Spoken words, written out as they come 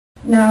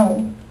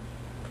Now,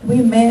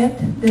 we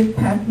met this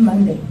past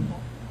Monday,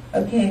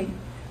 okay,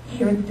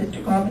 here at the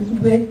district office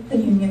with the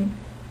union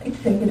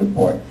executive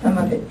board, some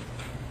of it.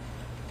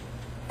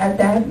 At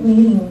that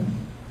meeting,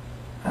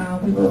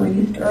 we were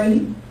released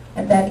early.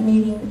 At that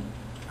meeting,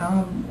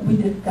 we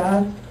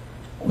discussed,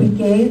 we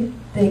gave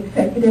the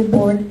executive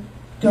board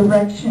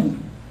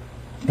direction.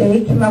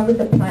 They came up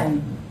with a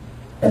plan.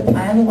 The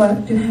plan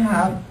was to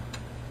have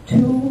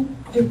 2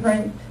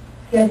 different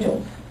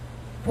schedules,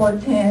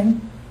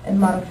 410 and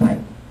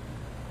modified.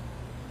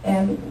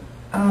 And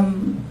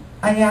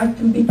I asked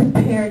them to be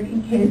prepared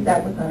in case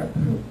that was not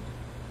approved.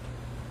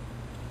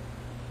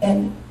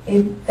 And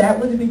if that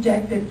was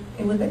rejected,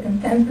 it was a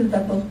consensus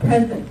of those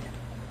present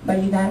by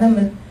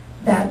unanimous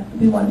that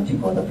we wanted to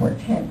go to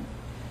 410.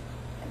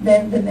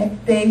 Then the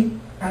next day,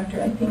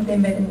 after I think they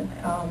met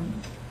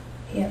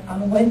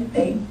on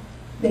Wednesday,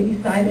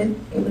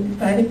 it was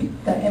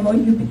decided, the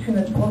MOU between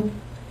the both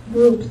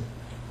groups,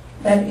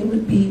 that it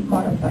would be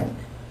modified.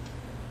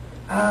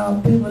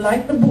 We would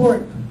like the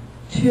board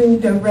to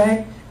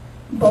direct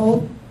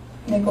both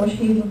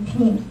negotiating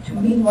teams to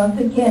meet once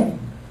again,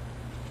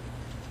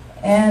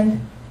 and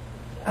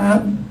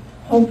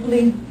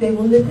hopefully they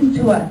will listen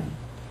to us.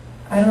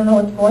 I don't know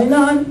what's going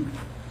on.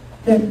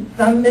 There's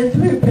some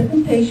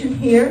misrepresentation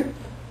here.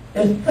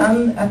 There's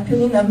some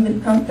feeling of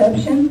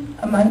misconception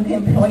among the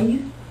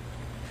employees,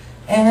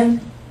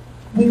 and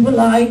we would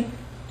like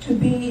to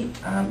be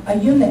a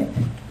unit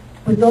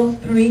with those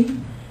 3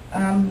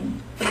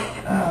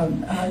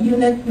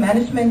 units: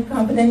 management,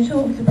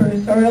 confidential,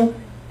 supervisorial,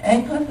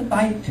 and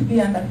classified, to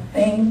be on the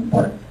same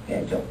work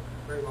schedule.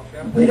 Very well,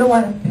 Captain. We don't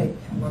want to split.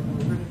 What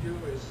we're going to do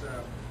is,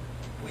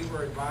 we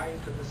were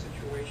advised of the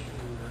situation.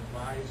 We were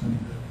advised of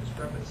the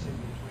discrepancy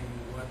between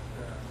what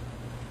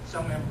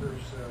some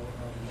members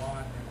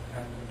want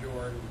and the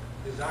majority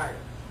desire.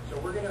 So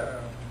we're going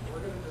to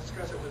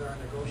discuss it with our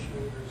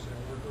negotiators, and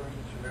we're going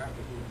to,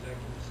 after the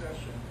executive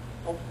session,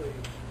 hopefully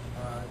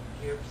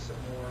give some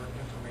more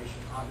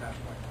information on that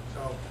point.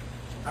 So,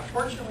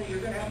 unfortunately, you're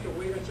going to have to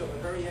wait until the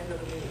very end of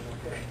the meeting,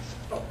 okay?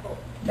 So,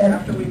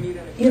 after we meet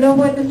in a... You know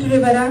what, Mr.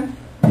 Rivera?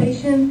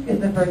 Patience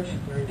is a virtue.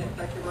 Very good.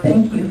 Thank you very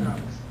Thank much for you. your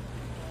comments.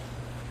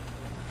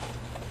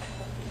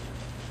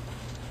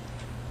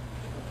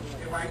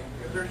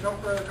 If there's no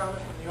further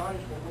comments from the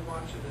audience, we'll move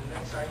on to the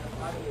next item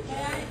on the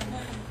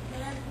agenda.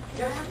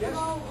 Yes, yes.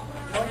 No,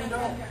 you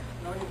don't.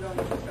 No, you don't.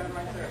 You just stand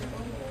right there.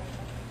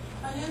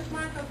 My name is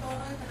Martha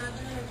Bolas, and I've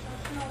been in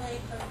instructional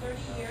aid for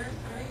 30 years.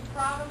 Very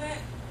proud of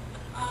it.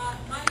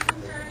 My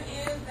concern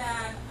is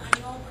that I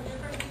know for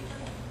different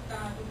reasons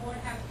the board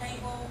has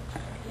tabled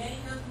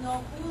letting us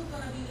know who's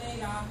going to be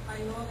laid off. I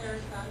know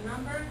there's a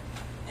number,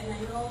 and I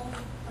know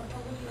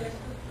supposedly there's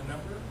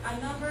a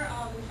number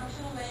of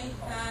instructional aides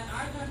that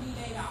are going to be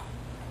laid off.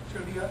 It's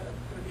going to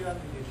be on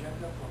the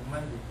agenda for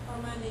Monday. For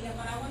Monday, yeah,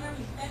 but I want to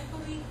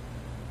respectfully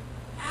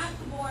ask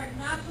the board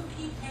not to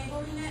keep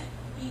tabling it,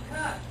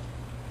 because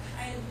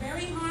it's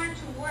very hard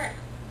to work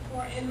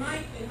for, in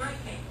my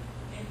case.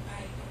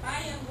 If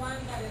I am one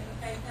that is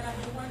affected, I've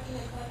been working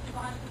at Calexico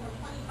High School for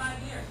 25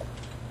 years.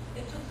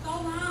 It took so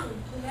long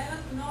to let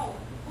us know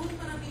who's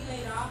going to be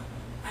laid off.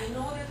 I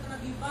know there's going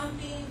to be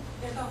bumping.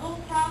 There's a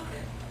whole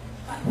process.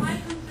 But my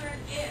concern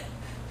is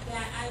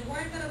that I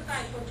worked at a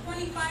site for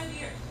 25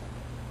 years,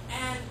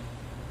 and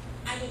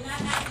I did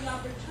not have the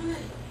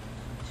opportunity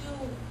to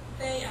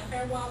say a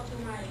farewell to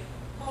my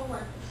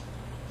co-workers.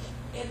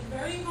 It's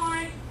very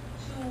hard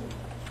to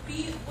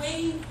be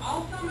waiting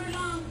all summer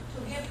long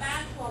to get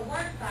back to a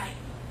work site,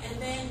 and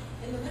then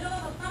in the middle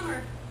of the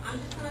summer, I'm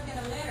just going to get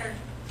a letter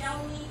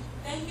telling me,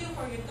 thank you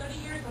for your 30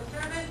 years of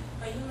service,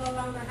 but you no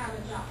longer have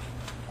a job.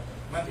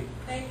 Monday.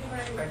 Thank you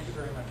very much. Thank you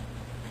very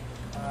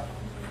much.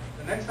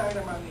 The next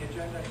item on the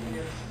agenda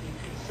is the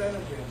consent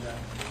agenda.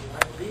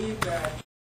 I believe that